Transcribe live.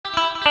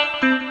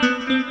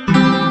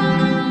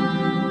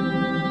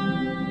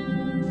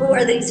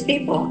are these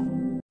people?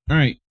 All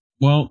right.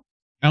 Well,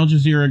 Al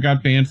Jazeera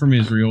got banned from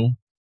Israel.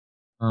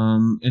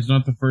 It's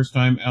not the first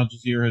time Al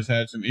Jazeera has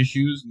had some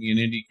issues. Me and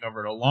Indy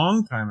covered a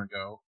long time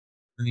ago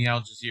when the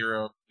Al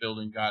Jazeera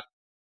building got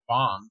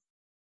bombed.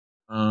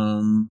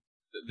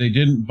 They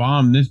didn't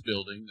bomb this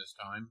building this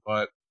time,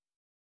 but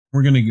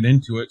we're going to get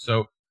into it.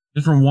 So,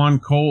 this from Juan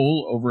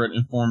over at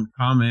Informed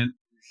Comment,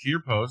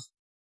 Scheerpost,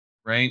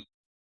 right?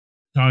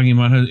 Talking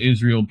about how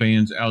Israel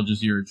bans Al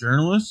Jazeera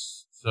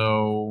journalists.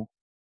 So,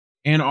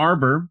 Ann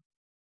Arbor,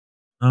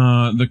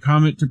 the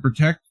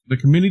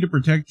Committee to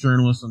Protect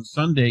Journalists on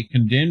Sunday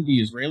condemned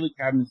the Israeli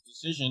cabinet's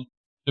decision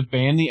to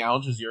ban the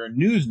Al Jazeera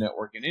news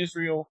network in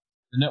Israel.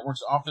 The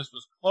network's office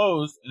was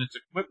closed and its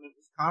equipment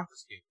was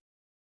confiscated.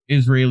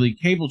 Israeli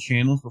cable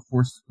channels were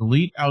forced to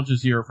delete Al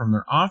Jazeera from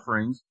their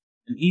offerings,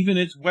 and even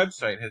its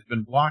website has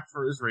been blocked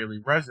for Israeli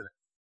residents.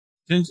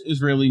 Since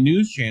Israeli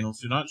news channels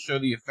do not show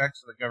the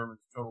effects of the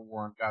government's total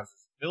war on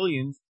Gaza's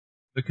civilians,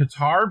 the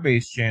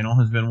Qatar-based channel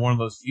has been one of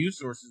those few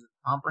sources of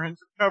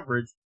comprehensive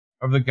coverage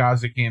of the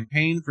Gaza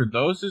campaign for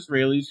those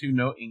Israelis who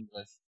know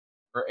English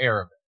or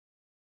Arabic.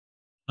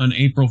 On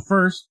April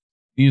 1st,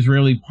 the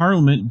Israeli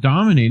parliament,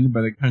 dominated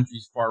by the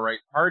country's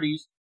far-right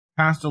parties,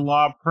 passed a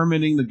law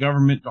permitting the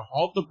government to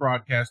halt the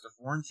broadcast of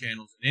foreign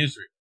channels in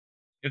Israel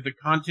if the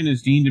content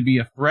is deemed to be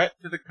a threat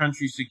to the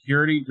country's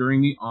security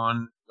during the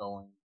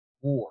ongoing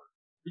war.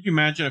 Could you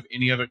imagine if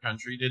any other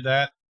country did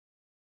that?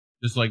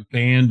 Just like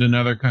banned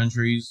another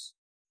country's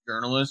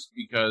journalists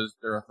because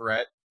they're a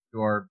threat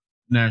to our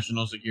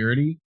national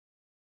security?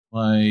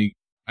 Like,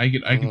 I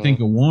could think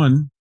of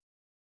one.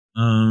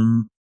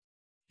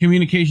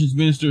 Communications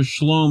Minister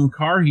Shlom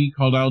Karhi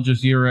called Al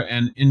Jazeera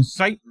an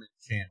incitement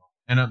channel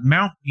and a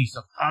mouthpiece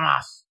of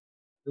Hamas.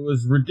 It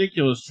was a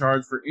ridiculous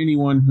charge for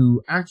anyone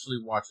who actually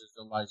watches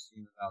the live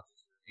stream of Al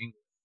Jazeera English.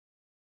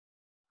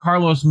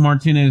 Carlos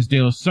Martinez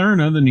de la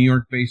Serna, the New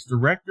York-based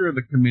director of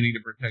the Committee to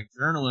Protect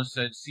Journalists,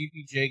 said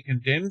CPJ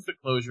condemns the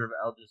closure of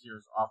Al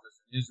Jazeera's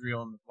office in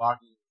Israel and the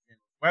blocking of the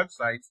channel's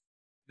websites.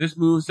 This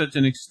move sets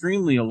an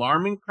extremely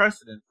alarming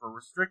precedent for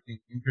restricting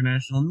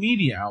international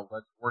media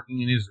outlets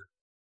working in Israel.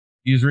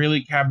 The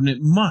Israeli cabinet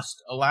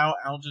must allow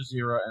Al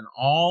Jazeera and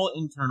all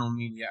internal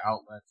media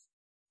outlets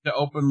to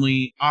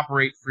openly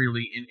operate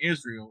freely in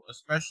Israel,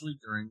 especially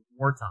during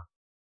wartime.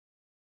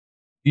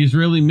 The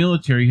Israeli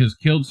military has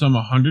killed some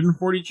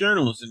 140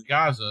 journalists in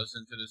Gaza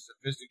since it has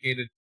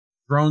sophisticated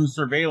drone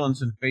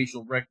surveillance and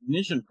facial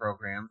recognition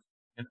programs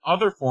and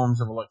other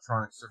forms of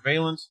electronic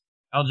surveillance.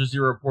 Al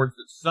Jazeera reports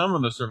that some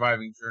of the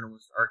surviving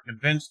journalists are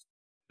convinced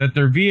that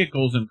their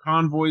vehicles and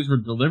convoys were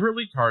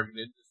deliberately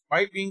targeted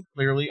despite being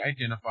clearly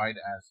identified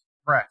as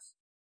press.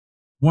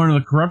 One of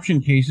the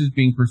corruption cases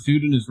being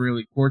pursued in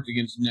Israeli courts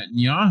against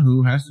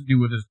Netanyahu has to do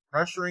with his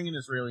pressuring an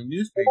Israeli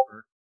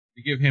newspaper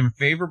to give him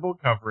favorable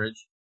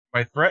coverage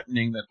by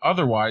threatening that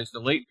otherwise the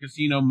late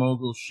casino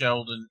mogul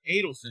Sheldon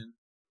Adelson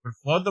would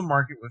flood the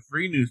market with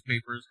free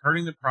newspapers,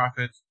 hurting the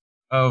profits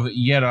of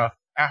Yedath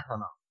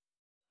Ahronoth.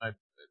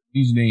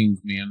 These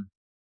names, man.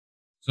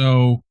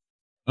 So,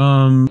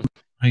 I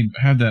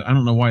had that. I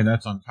don't know why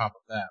that's on top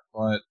of that,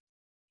 but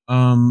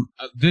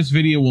this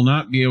video will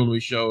not be able to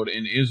be showed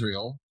in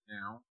Israel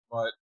now,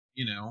 but,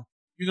 you know,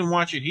 you can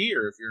watch it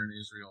here if you're in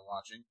Israel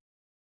watching.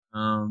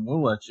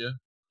 We'll let you.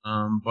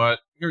 But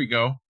here we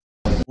go.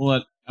 We'll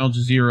let Al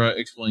Jazeera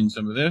explain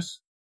some of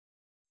this.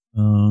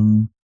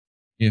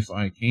 If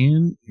I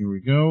can, here we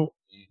go.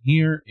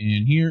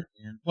 And here,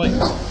 and play.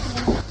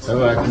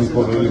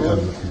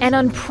 An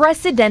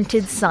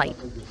unprecedented sight.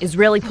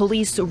 Israeli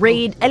police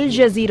raid Al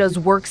Jazeera's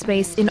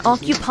workspace in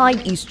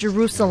occupied East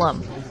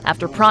Jerusalem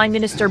after Prime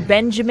Minister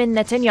Benjamin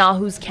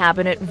Netanyahu's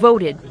cabinet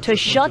voted to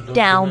shut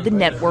down the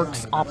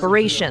network's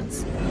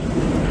operations.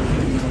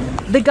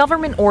 The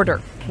government order,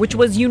 which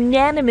was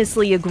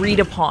unanimously agreed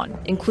upon,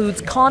 includes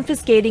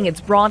confiscating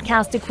its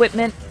broadcast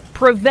equipment,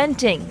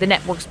 preventing the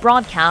network's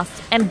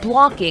broadcasts, and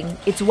blocking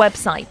its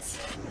websites.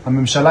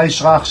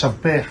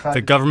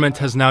 The government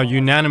has now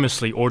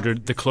unanimously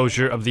ordered the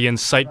closure of the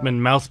incitement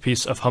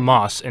mouthpiece of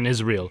Hamas in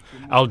Israel,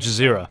 Al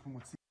Jazeera.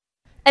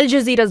 Al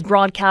Jazeera's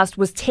broadcast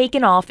was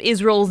taken off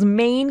Israel's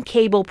main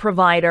cable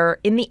provider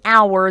in the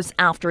hours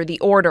after the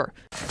order.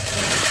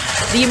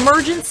 The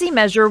emergency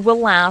measure will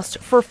last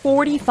for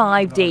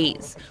 45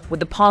 days, with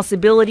the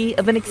possibility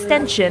of an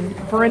extension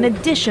for an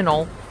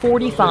additional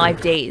 45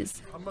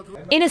 days.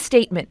 In a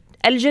statement,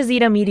 Al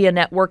Jazeera Media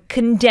Network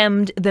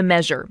condemned the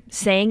measure,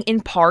 saying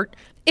in part,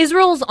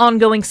 Israel's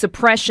ongoing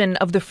suppression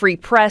of the free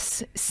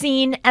press,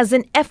 seen as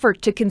an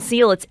effort to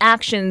conceal its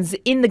actions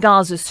in the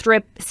Gaza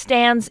Strip,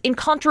 stands in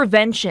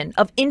contravention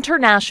of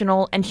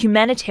international and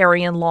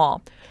humanitarian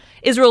law.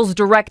 Israel's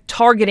direct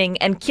targeting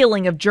and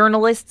killing of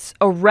journalists,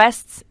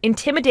 arrests,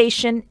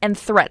 intimidation, and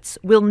threats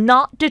will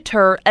not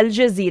deter Al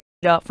Jazeera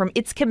from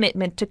its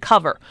commitment to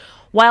cover,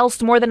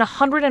 whilst more than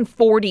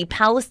 140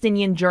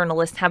 Palestinian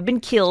journalists have been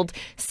killed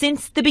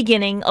since the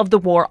beginning of the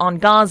war on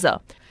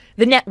Gaza.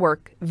 The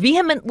network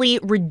vehemently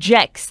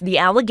rejects the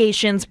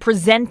allegations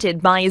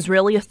presented by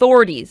Israeli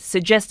authorities,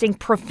 suggesting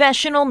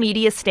professional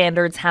media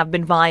standards have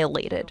been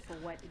violated.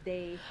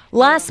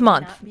 Last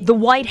month, the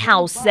White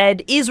House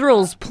said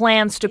Israel's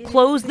plans to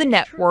close the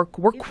network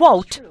were,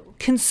 quote,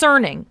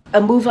 concerning.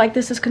 A move like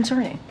this is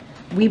concerning.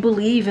 We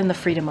believe in the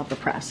freedom of the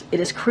press. It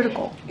is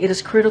critical. It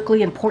is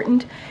critically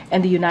important,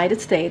 and the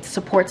United States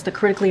supports the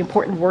critically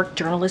important work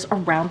journalists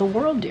around the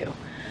world do.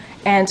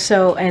 And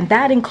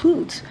that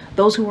includes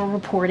those who are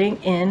reporting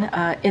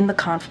in the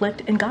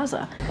conflict in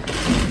Gaza.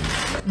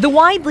 The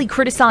widely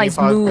criticized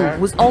move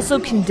was also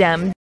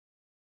condemned.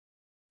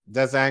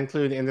 Does that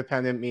include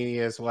independent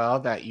media as well,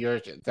 that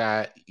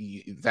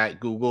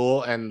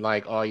Google and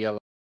like all your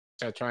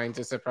are trying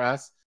to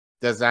suppress?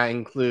 Does that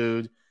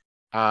include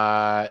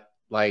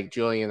like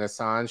Julian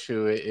Assange,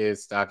 who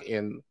is stuck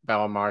in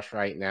Belmarsh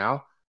right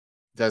now?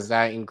 Does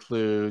that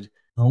include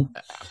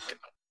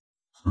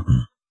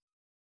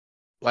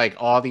like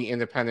all the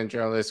independent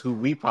journalists who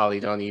we probably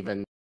don't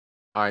even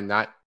are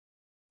not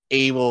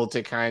able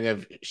to kind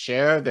of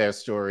share their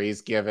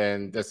stories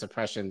given the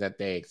suppression that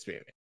they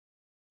experience?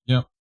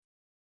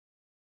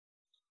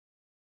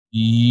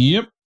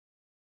 Yep.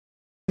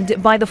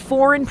 By the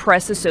Foreign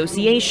Press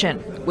Association,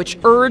 which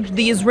urged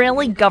the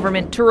Israeli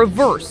government to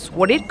reverse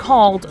what it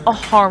called a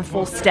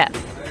harmful step,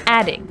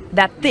 adding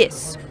that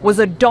this was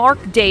a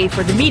dark day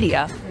for the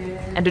media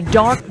and a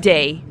dark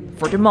day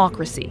for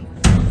democracy.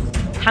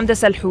 Hamda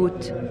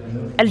Salhout,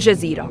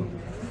 Al-Jazeera.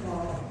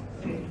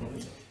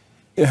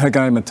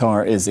 Hagai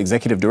Matar is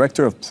executive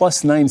director of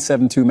Plus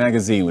 972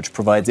 magazine, which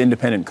provides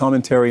independent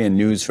commentary and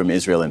news from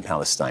Israel and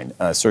Palestine.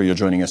 Sir, you're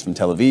joining us from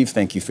Tel Aviv.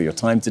 Thank you for your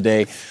time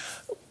today.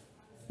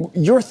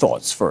 Your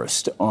thoughts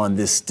first on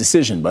this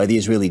decision by the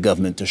Israeli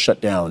government to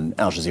shut down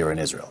Al Jazeera in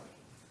Israel.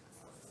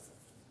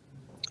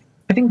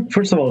 I think,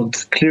 first of all,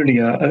 it's clearly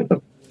a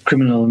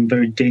criminal and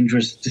very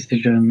dangerous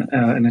decision,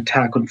 an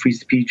attack on free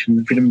speech and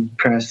the freedom of the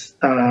press.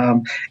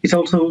 It's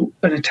also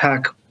an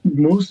attack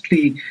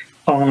mostly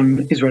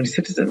on Israeli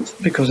citizens,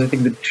 because I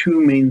think the two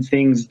main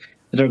things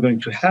that are going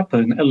to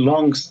happen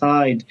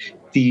alongside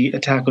the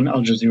attack on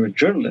Al Jazeera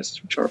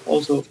journalists, which are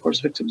also, of course,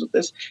 victims of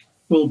this,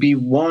 will be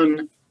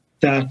one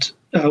that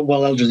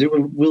while Al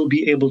Jazeera will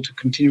be able to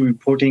continue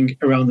reporting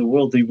around the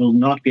world, they will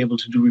not be able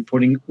to do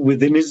reporting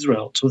within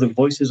Israel. So the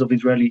voices of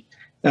Israeli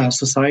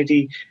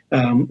society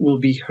will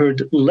be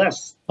heard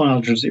less on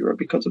Al Jazeera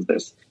because of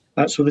this.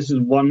 So this is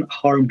one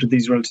harm to the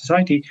Israeli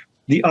society.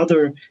 The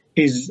other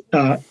is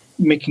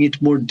making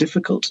it more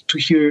difficult to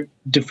hear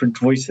different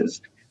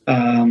voices.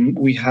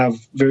 We have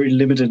very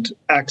limited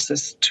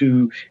access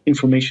to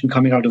information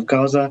coming out of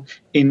Gaza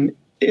in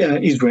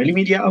Israeli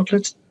media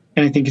outlets,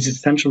 and I think it's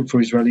essential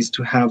for Israelis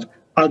to have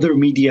other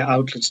media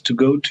outlets to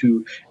go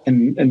to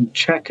and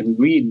check and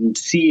read and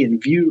see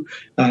and view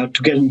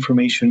to get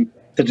information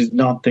that is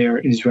not there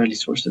in Israeli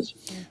sources.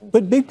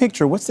 But big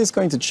picture, what's this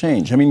going to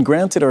change? I mean,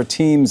 granted, our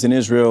teams in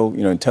Israel,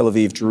 in Tel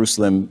Aviv,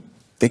 Jerusalem,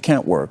 they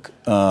can't work.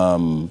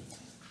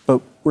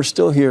 But we're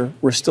still here.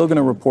 We're still going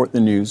to report the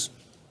news.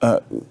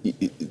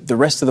 The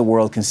rest of the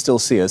world can still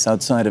see us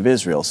outside of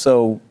Israel.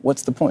 So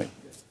what's the point?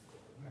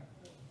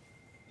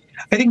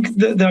 I think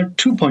there are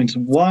 2 points.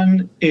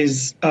 One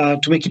is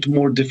to make it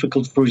more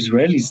difficult for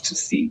Israelis to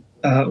see,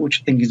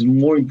 which I think is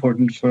more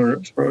important for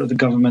the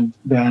government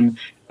than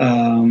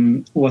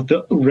what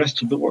the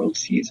rest of the world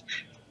sees.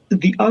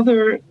 The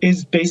other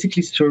is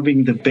basically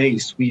serving the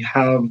base. We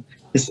have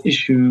this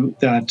issue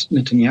that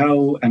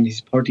Netanyahu and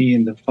his party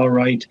in the far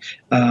right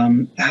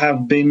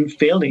have been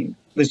failing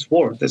this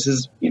war. This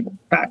is,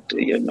 fact.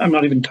 I'm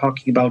not even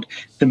talking about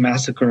the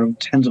massacre of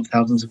tens of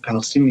thousands of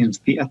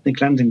Palestinians, the ethnic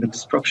cleansing, the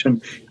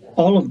destruction,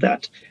 all of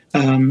that.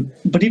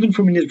 But even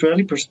from an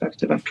Israeli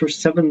perspective, after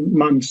 7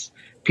 months,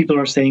 people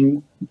are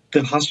saying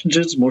the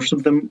hostages, most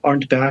of them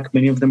aren't back.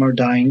 Many of them are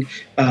dying.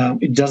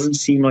 It doesn't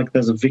seem like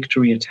there's a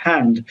victory at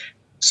hand.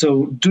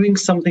 So doing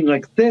something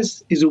like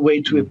this is a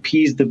way to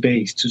appease the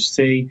base, to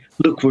say,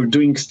 look, we're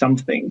doing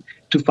something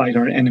to fight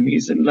our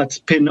enemies, and let's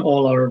pin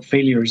all our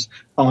failures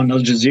on Al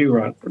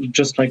Jazeera,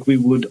 just like we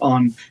would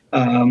on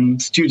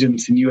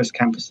students in U.S.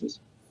 campuses.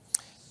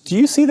 Do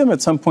you see them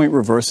at some point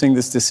reversing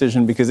this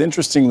decision? Because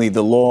interestingly,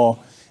 the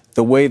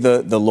way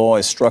the law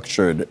is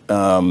structured,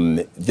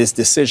 this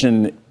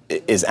decision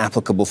is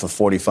applicable for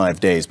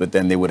 45 days, but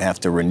then they would have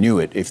to renew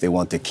it if they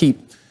want to keep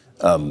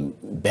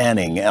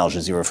banning Al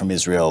Jazeera from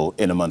Israel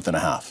in a month and a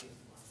half.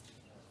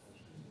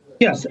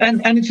 Yes,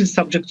 and it is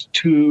subject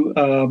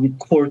to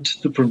court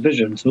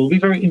supervision. So it'll be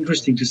very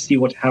interesting to see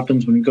what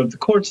happens when we go to the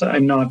courts.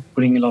 I'm not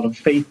putting a lot of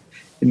faith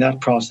in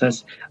that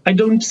process. I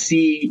don't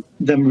see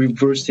them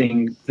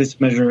reversing this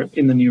measure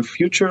in the near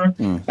future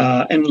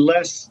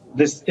unless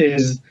this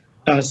is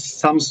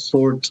some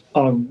sort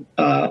of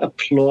a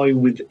ploy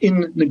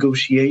within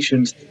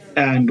negotiations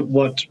and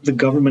what the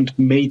government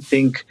may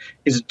think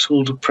is a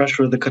tool to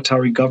pressure the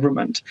Qatari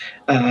government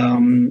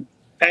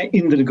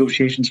in the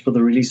negotiations for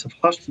the release of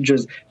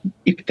hostages.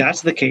 If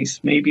that's the case,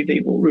 maybe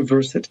they will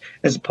reverse it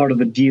as part of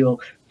a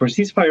deal for a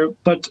ceasefire.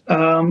 But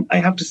I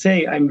have to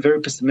say, I'm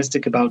very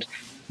pessimistic about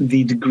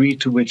the degree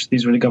to which the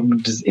Israeli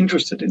government is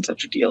interested in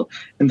such a deal.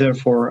 And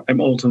therefore,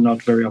 I'm also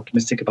not very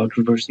optimistic about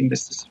reversing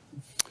this decision.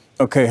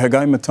 Okay,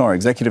 Hagai Matar,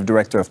 Executive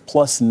Director of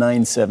Plus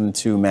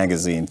 972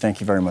 Magazine. Thank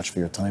you very much for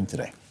your time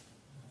today.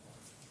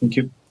 Thank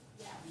you.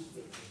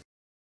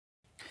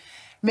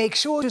 Make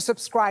sure to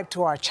subscribe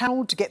to our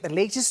channel to get the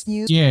latest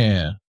news.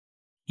 Yeah.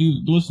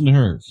 Listen to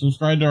her.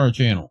 Subscribe to our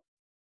channel.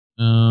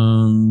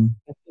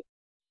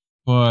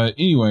 But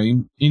anyway,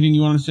 anything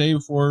you want to say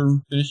before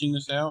finishing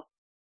this out?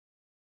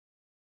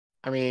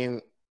 I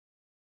mean,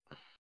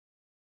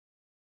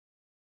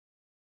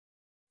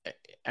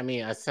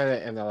 I said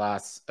it in the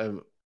last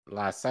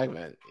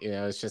segment.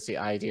 It's just the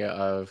idea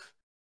of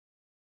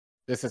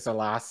this is the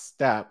last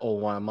step, or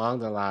one among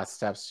the last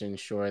steps, to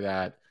ensure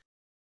that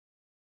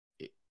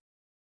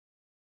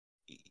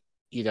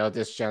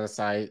this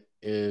genocide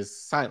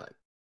is silent.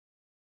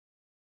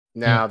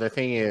 Now, the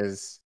thing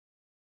is,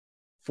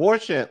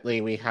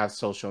 fortunately, we have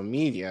social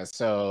media,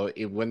 so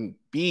it wouldn't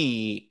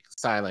be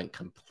silent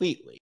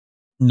completely.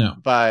 No.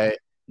 But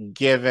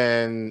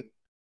given,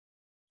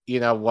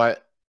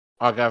 what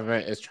our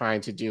government is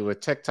trying to do with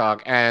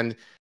TikTok, and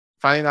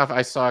funny enough,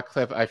 I saw a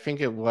clip, I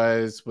think it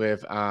was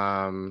with,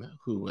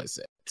 who was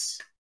it?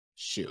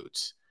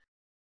 Shoot.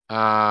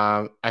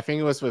 I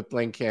think it was with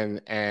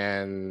Blinken,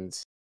 and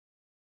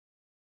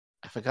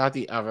I forgot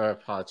the other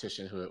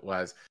politician who it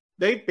was.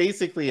 They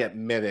basically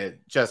admitted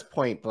just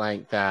point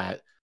blank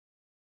that,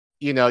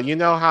 you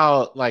know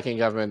how, like, in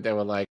government, they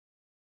were like,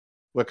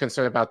 we're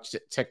concerned about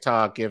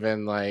TikTok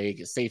given, like,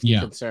 safety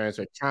concerns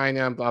with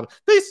China and blah, blah.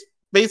 They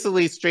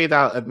basically straight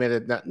out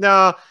admitted that,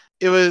 no,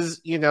 it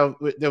was,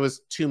 there was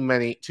too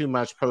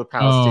much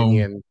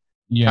pro-Palestinian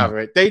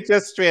coverage. They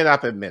just straight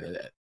up admitted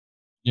it.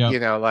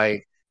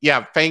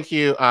 Yeah. Thank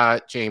you,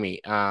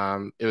 Jamie.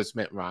 It was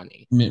Mitt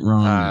Romney. Mitt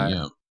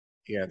Romney,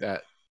 Yeah,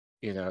 that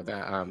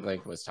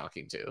Link was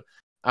talking to.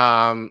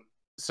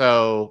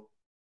 So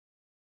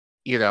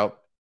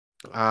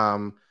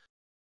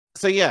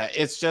yeah,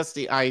 it's just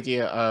the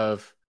idea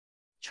of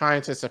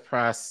trying to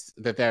suppress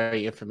the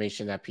very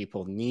information that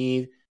people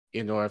need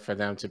in order for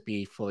them to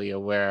be fully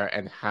aware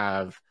and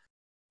have,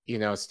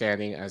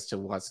 standing as to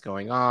what's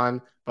going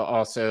on, but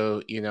also,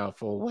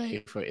 for a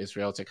way for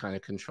Israel to kind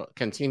of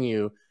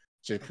continue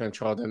to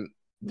control the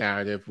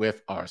narrative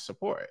with our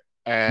support.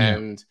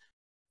 And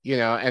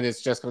and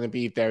it's just going to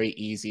be very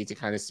easy to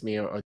kind of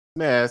smear or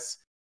dismiss,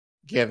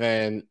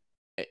 given,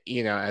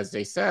 as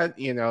they said,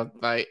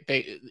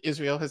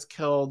 Israel has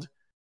killed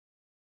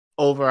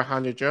over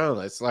 100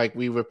 journalists. Like,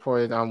 we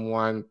reported on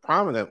one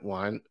prominent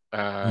one,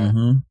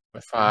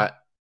 Rafat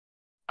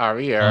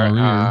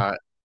Arir,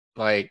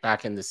 like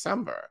back in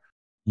December.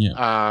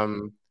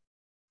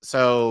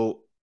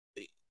 So,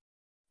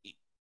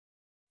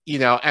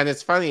 and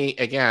it's funny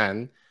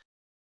again,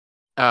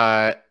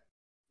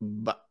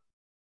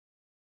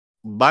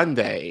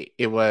 Monday,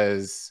 it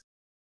was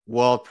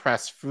World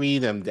Press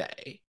Freedom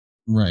Day.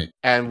 Right.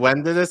 And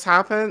when did this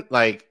happen?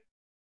 Like,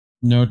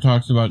 no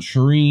talks about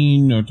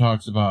Shireen, no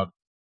talks about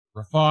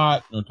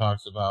Rafat, no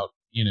talks about,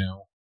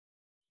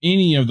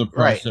 any of the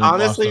press. Right.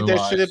 Honestly, there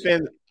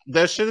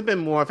should have been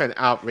more of an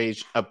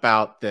outrage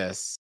about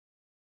this.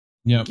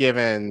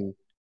 Given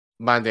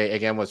Monday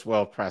again was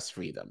World Press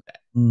Freedom Day.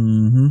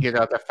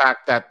 The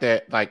fact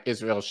that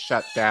Israel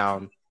shut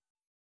down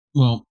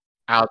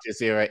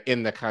Al-Jazeera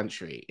in the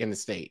country, in the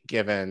state,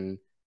 given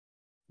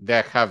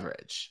their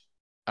coverage,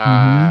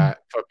 for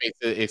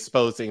basically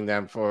exposing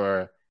them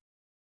for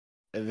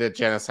the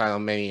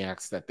genocidal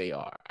maniacs that they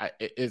are.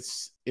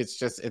 It's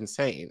just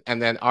insane. And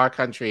then our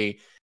country,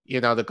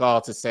 the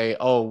gall to say,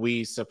 oh,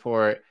 we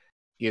support,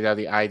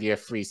 the idea of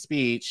free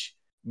speech.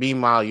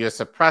 Meanwhile, you're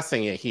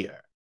suppressing it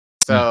here.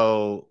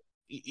 So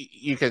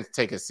you can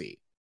take a seat.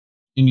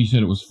 And you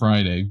said it was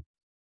Friday.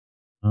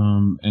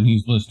 And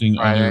he's listing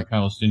other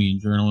Palestinian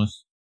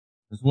journalists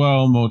as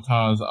well,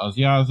 Motaz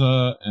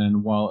Azyaza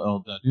and Wal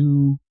El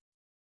Dadu.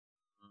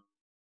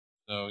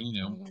 So,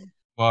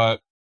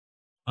 but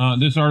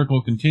this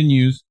article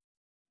continues.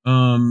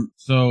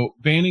 So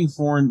banning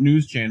foreign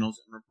news channels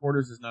and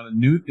reporters is not a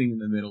new thing in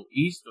the Middle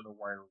East or the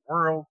wider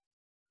world.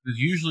 It has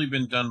usually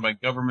been done by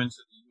governments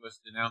that the U.S.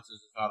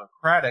 denounces as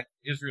autocratic.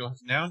 Israel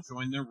has now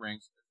joined their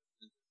ranks.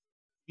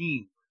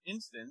 For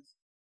instance,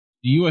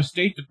 the U.S.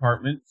 State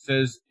Department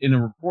says in a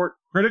report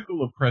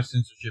critical of press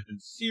censorship in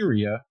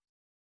Syria,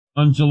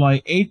 on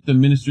July 8th, the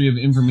Ministry of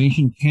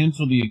Information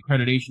canceled the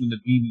accreditation of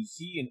the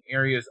BBC in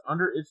areas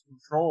under its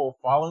control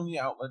following the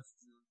outlet's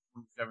June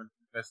 27th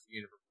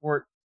investigative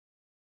report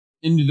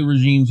into the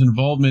regime's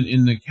involvement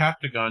in the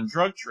Captagon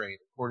drug trade,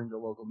 according to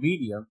local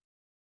media.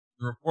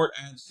 The report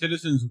adds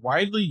citizens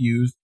widely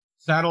used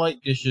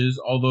satellite dishes,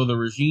 although the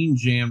regime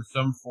jammed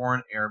some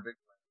foreign Arabic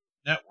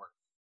networks.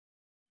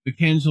 The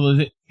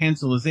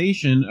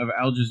cancellation of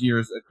Al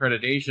Jazeera's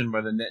accreditation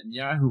by the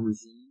Netanyahu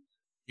regime,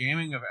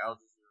 jamming of Al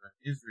Jazeera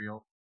in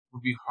Israel,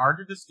 would be hard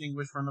to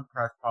distinguish from the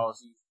press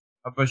policies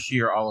of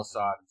Bashar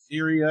al-Assad in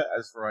Syria.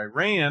 As for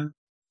Iran,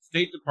 the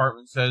State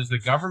Department says the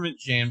government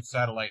jammed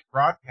satellite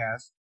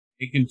broadcasts,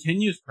 a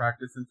continuous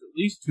practice since at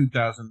least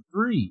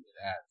 2003,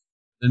 it adds.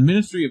 The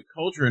Ministry of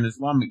Culture and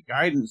Islamic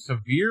Guidance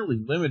severely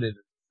limited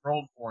and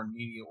controlled foreign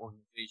media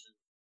organizations'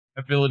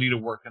 ability to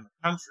work in the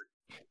country.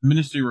 The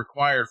ministry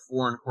required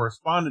foreign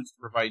correspondents to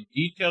provide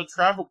detailed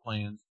travel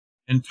plans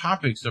and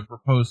topics of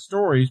proposed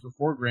stories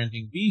before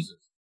granting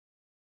visas,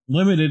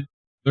 limited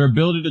their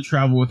ability to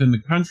travel within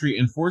the country,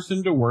 and forced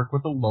them to work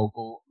with a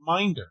local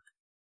minder.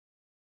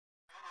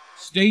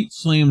 State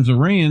slams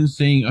Iran,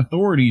 saying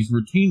authorities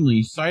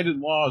routinely cited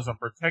laws on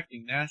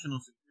protecting national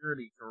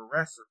security to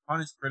arrest or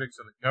punish critics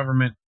of the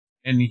government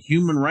and the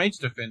human rights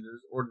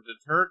defenders, or to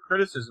deter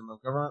criticism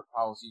of government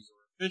policies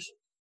or officials.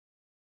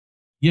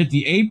 Yet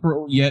the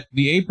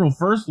April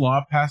 1st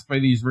law passed by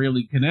the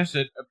Israeli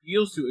Knesset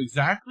appeals to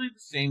exactly the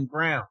same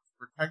grounds,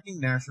 protecting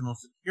national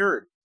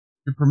security,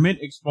 to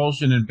permit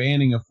expulsion and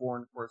banning of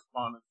foreign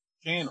correspondence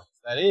channels.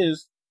 That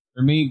is,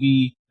 there may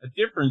be a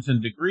difference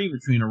in degree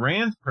between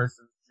Iran's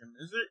presence in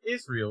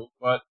Israel,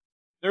 but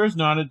there is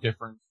not a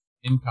difference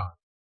in kind.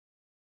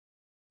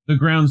 The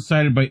grounds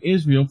cited by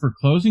Israel for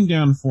closing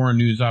down foreign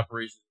news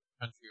operations in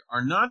the country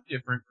are not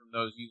different from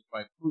those used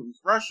by Putin's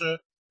Russia,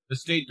 the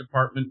State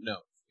Department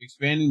notes.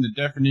 Expanding the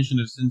definition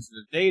of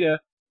sensitive data,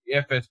 the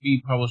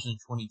FSB published in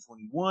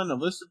 2021 a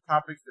list of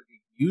topics that be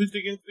used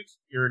against the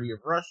security of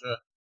Russia,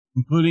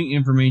 including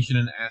information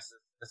and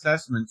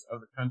assessments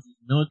of the country's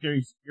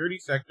military security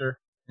sector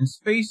and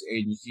space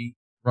agency,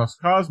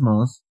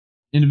 Roscosmos.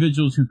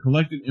 Individuals who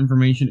collected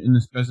information in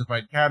the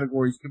specified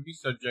categories could be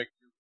subject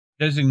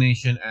to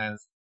designation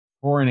as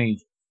foreign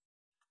agents.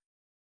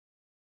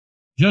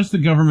 Just the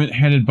government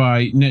headed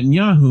by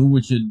Netanyahu,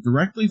 which had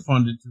directly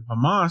funded to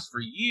Hamas for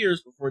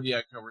years before the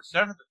October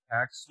 7th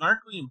attack,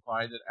 snarkily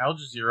implied that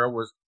Al-Jazeera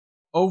was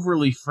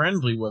overly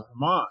friendly with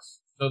Hamas.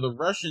 So the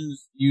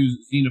Russians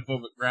used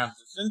xenophobic grounds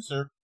to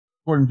censor.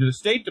 According to the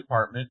State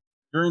Department,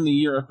 during the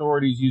year,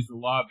 authorities used a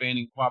law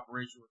banning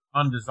cooperation with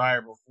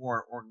undesirable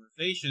foreign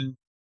organizations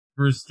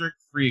to restrict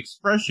free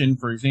expression.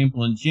 For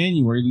example, in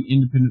January, the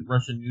independent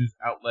Russian news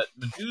outlet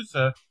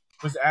Medusa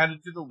was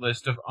added to the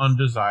list of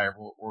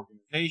undesirable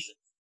organizations.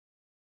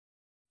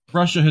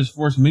 Russia has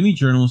forced many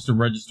journalists to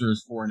register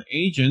as foreign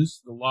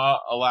agents. The law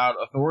allowed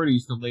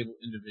authorities to label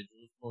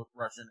individuals, both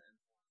Russian and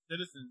foreign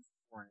citizens,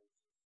 as foreign agents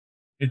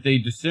if they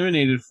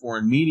disseminated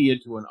foreign media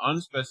to an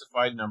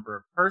unspecified number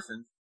of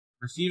persons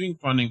receiving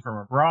funding from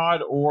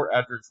abroad, or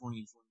after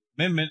 2020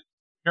 amendment,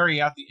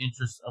 carry out the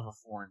interests of a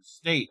foreign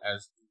state,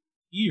 as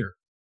here.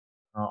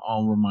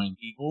 I'll remind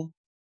people.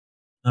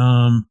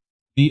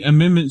 The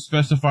amendment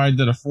specified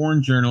that a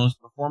foreign journalist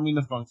performing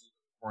the functions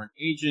of a foreign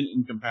agent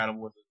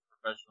incompatible with his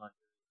professional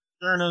activity as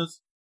a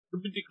journalist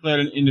could be declared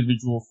an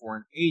individual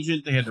foreign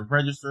agent. They had to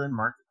register and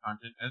mark the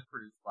content as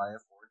produced by a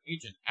foreign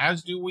agent,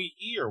 as do we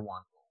here,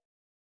 Juan,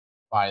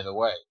 by the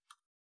way.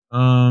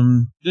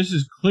 This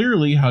is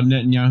clearly how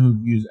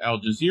Netanyahu views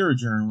Al-Jazeera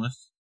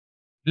journalists.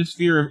 This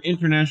fear of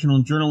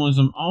international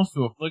journalism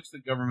also afflicts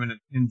the government of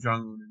Kim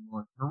Jong-un in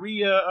North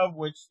Korea, of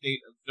which state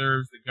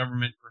observes the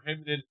government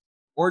prohibited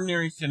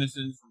ordinary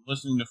citizens from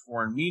listening to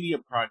foreign media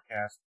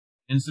broadcasts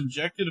and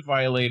subjected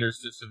violators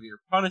to severe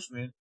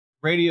punishment.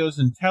 Radios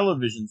and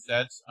television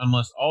sets,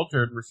 unless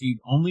altered, received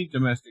only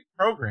domestic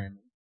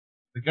programming.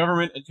 The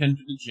government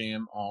attempted to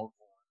jam all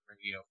foreign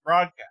radio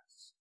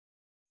broadcasts.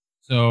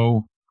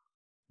 So,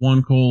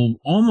 one could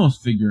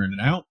almost figuring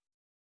it out.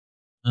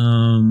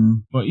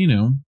 But you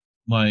know,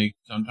 like,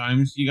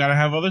 sometimes you gotta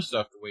have other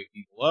stuff to wake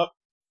people up.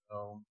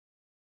 So,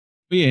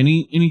 but yeah,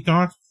 any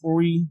thoughts before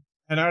we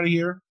head out of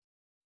here?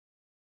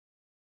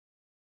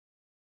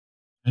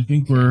 I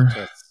think we're,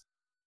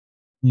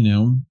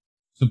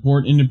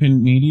 support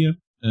independent media,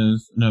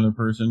 as another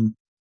person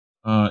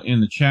in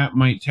the chat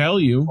might tell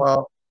you.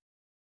 Well,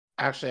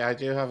 actually, I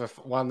do have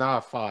not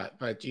a thought,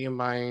 but do you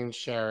mind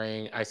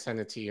sharing? I sent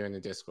it to you in the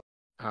Discord.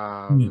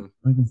 Yeah,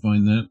 I can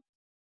find that.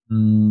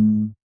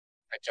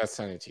 I just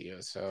sent it to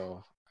you,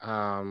 so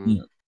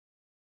yeah.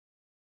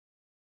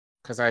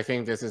 Because I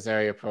think this is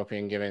very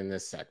appropriate given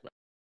this segment.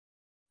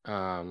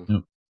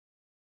 Yep.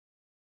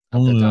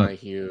 Of the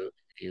Donahue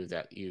view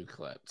that you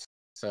clipped.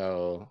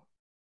 So,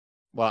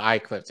 well, I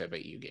clipped it,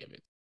 but you gave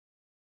it.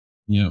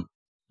 Yep.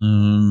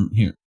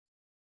 Here.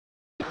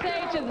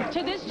 Say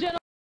to this gentleman.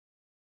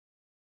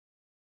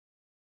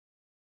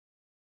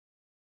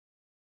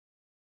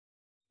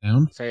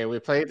 Sound? So yeah, we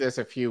played this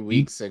a few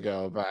weeks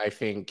ago, but I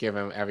think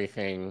given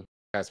everything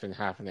that's been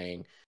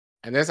happening,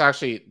 and this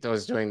actually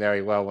was doing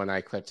very well when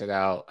I clipped it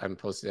out and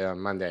posted it on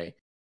Monday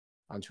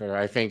on Twitter.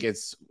 I think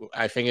it's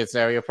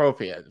very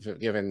appropriate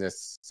given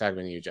this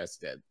segment you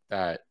just did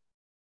that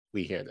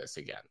we hear this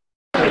again.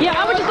 Yeah,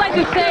 I would just like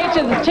to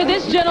say to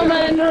this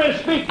gentleman,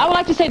 I would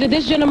like to say to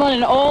this gentleman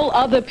and all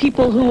other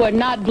people who are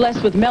not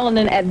blessed with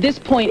melanin at this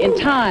point in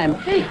time,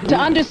 to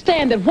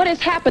understand that what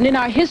has happened in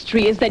our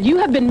history is that you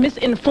have been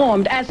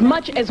misinformed as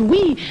much as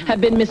we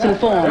have been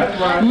misinformed.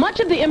 Right. Much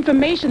of the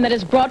information that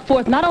is brought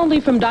forth, not only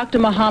from Dr.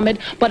 Muhammad,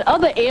 but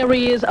other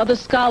areas, other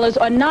scholars,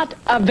 are not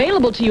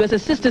available to you, as the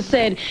sister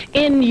said,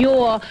 in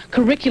your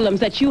curriculums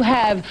that you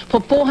have for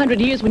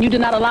 400 years when you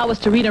did not allow us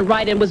to read and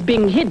write and was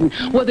being hidden.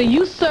 Whether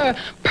you, sir,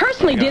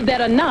 personally intentionally did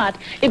that or not,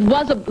 it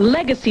was a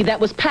legacy that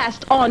was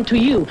passed on to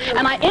you.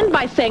 And I end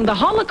by saying the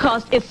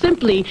Holocaust is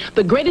simply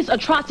the greatest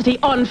atrocity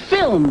on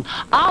film.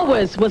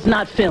 Ours was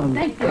not filmed.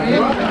 Yeah,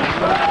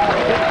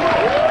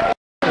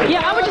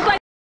 I would just like...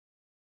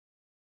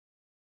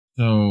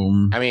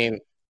 So, I mean,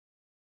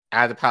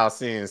 add the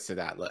Palestinians to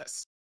that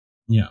list.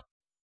 Yeah.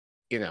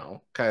 You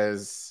know,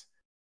 because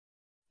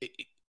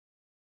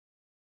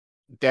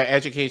their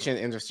education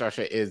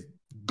infrastructure is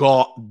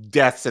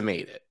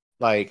decimated.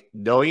 Like,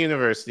 no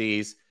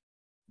universities,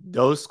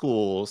 no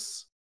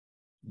schools,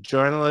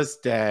 journalists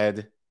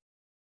dead,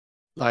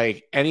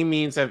 like any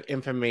means of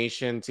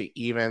information to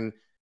even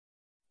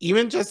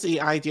just the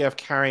idea of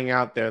carrying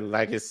out their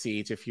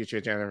legacy to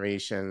future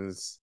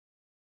generations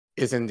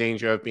is in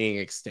danger of being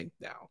extinct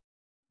now.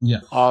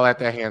 Yeah. All at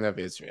the hand of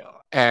Israel.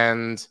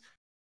 And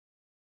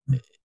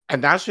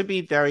that should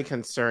be very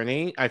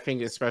concerning, I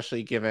think,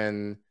 especially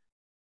given,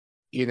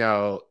 you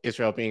know,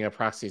 Israel being a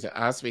proxy to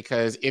us,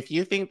 because if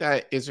you think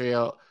that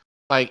Israel,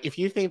 like, if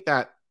you think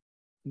that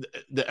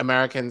the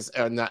Americans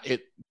are not,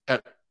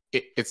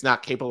 it's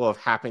not capable of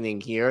happening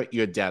here,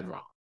 you're dead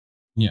wrong.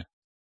 Yeah,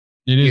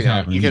 it is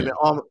happening.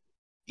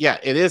 Yeah,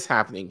 it is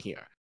happening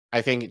here.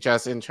 I think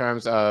just in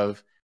terms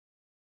of,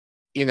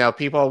 you know,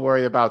 people are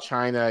worried about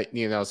China,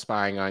 you know,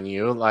 spying on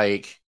you.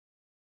 Like,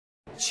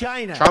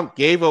 China, Trump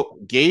gave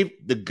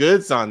the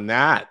goods on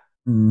that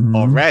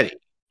already,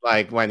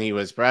 like when he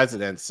was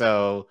president.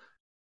 So,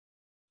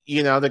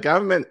 you know, the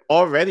government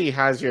already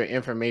has your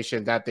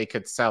information that they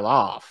could sell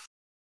off.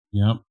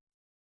 Yep.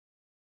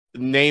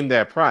 Name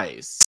their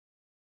price,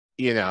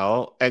 you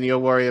know, and you're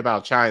worried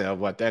about China,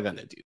 what they're going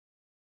to do.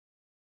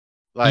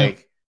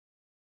 Like,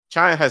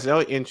 China has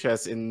no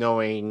interest in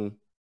knowing,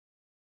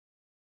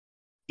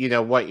 you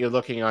know, what you're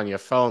looking on your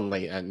phone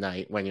late at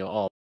night when you're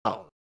all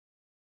alone.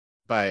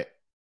 But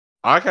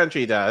our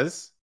country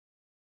does.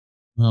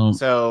 Well,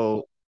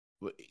 so,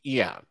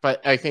 yeah.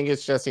 But I think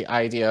it's just the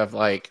idea of,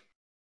 like,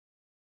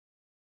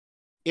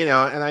 you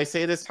know, and I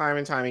say this time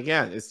and time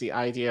again, it's the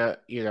idea,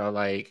 you know,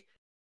 like,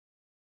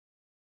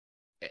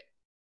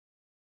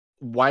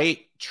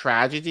 white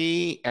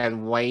tragedy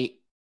and white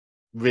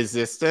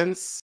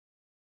resistance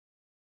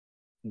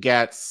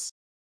gets,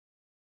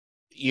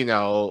 you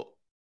know,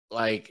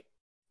 like,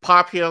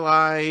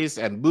 popularized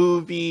and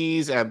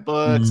movies and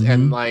books,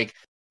 and like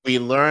we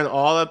learn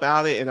all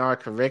about it in our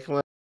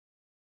curriculum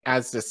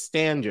as the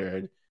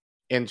standard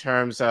in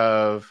terms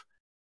of,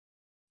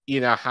 you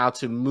know, how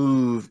to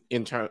move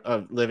in terms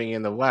of living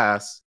in the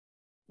West,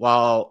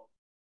 while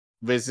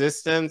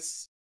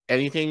resistance,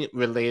 anything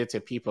related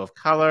to people of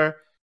color,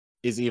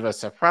 is either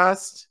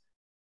suppressed,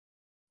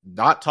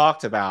 not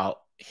talked about,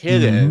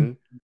 hidden,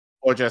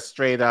 or just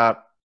straight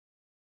up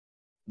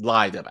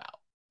lied about.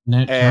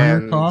 Nat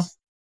Turner cough?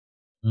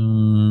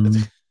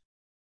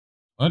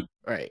 What?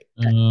 Right.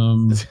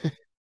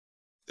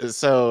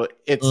 So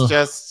it's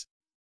just,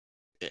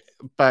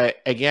 but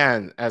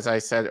again, as I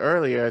said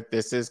earlier,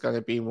 this is going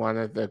to be one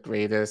of the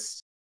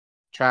greatest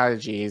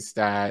tragedies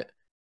that,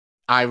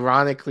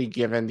 ironically,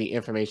 given the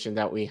information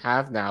that we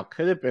have now,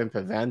 could have been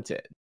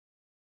prevented.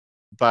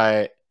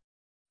 But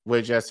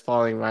we're just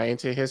falling right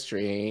into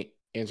history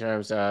in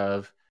terms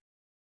of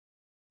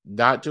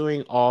not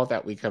doing all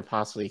that we can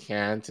possibly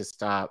can to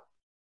stop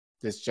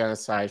this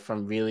genocide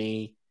from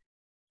really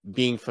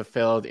being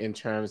fulfilled in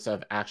terms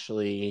of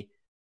actually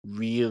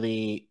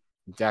really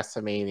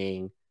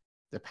decimating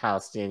the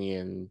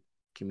Palestinian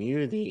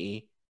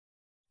community,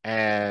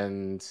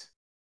 and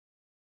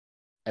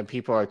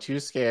people are too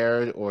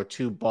scared or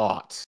too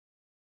bought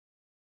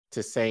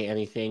to say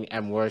anything,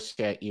 and worse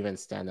yet, even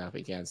stand up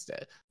against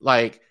it.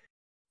 Like,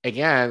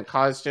 again,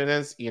 college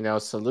students, you know,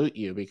 salute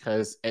you,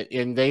 because,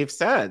 and they've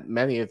said,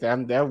 many of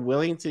them, they're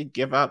willing to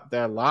give up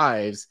their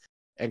lives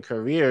and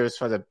careers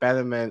for the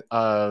betterment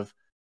of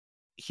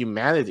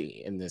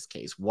humanity in this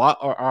case. What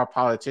are our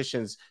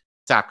politicians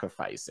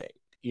sacrificing?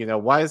 You know,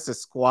 what is the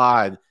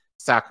squad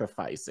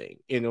sacrificing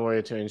in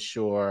order to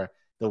ensure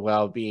the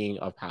well-being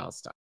of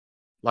Palestine?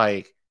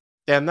 Like,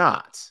 they're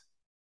not.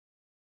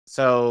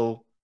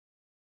 So,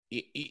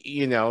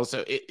 you know,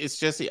 so it's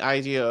just the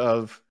idea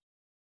of,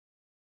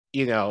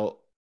 you know,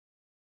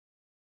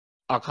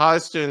 our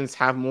college students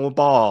have more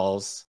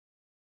balls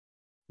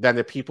than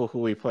the people who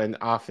we put in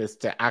office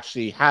that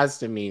actually has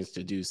the means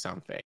to do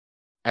something,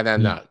 and they're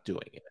not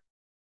doing it.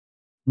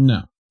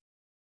 No,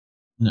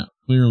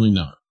 clearly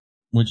not.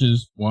 Which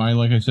is why,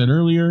 like I said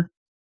earlier,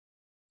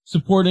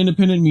 support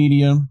independent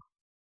media.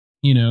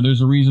 You know,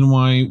 there's a reason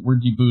why we're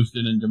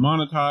deboosted and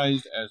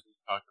demonetized, as we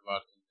talked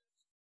about in this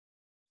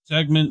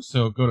segment.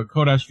 So go to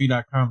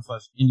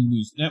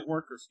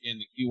ko-fi.com/IndieNewsNetwork or scan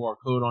the QR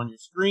code on your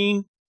screen.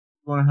 If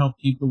you want to help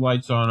keep the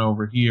lights on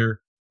over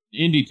here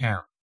in Indie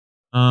Town.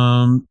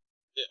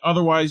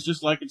 Otherwise,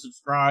 just like and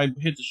subscribe,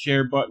 hit the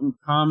share button,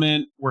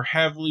 comment. We're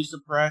heavily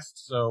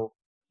suppressed, so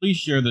please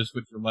share this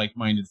with your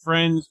like-minded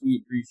friends. We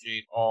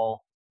appreciate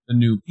all the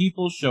new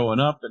people showing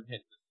up and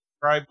hitting the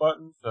subscribe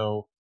button.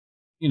 So,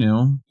 you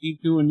know,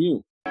 keep doing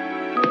you.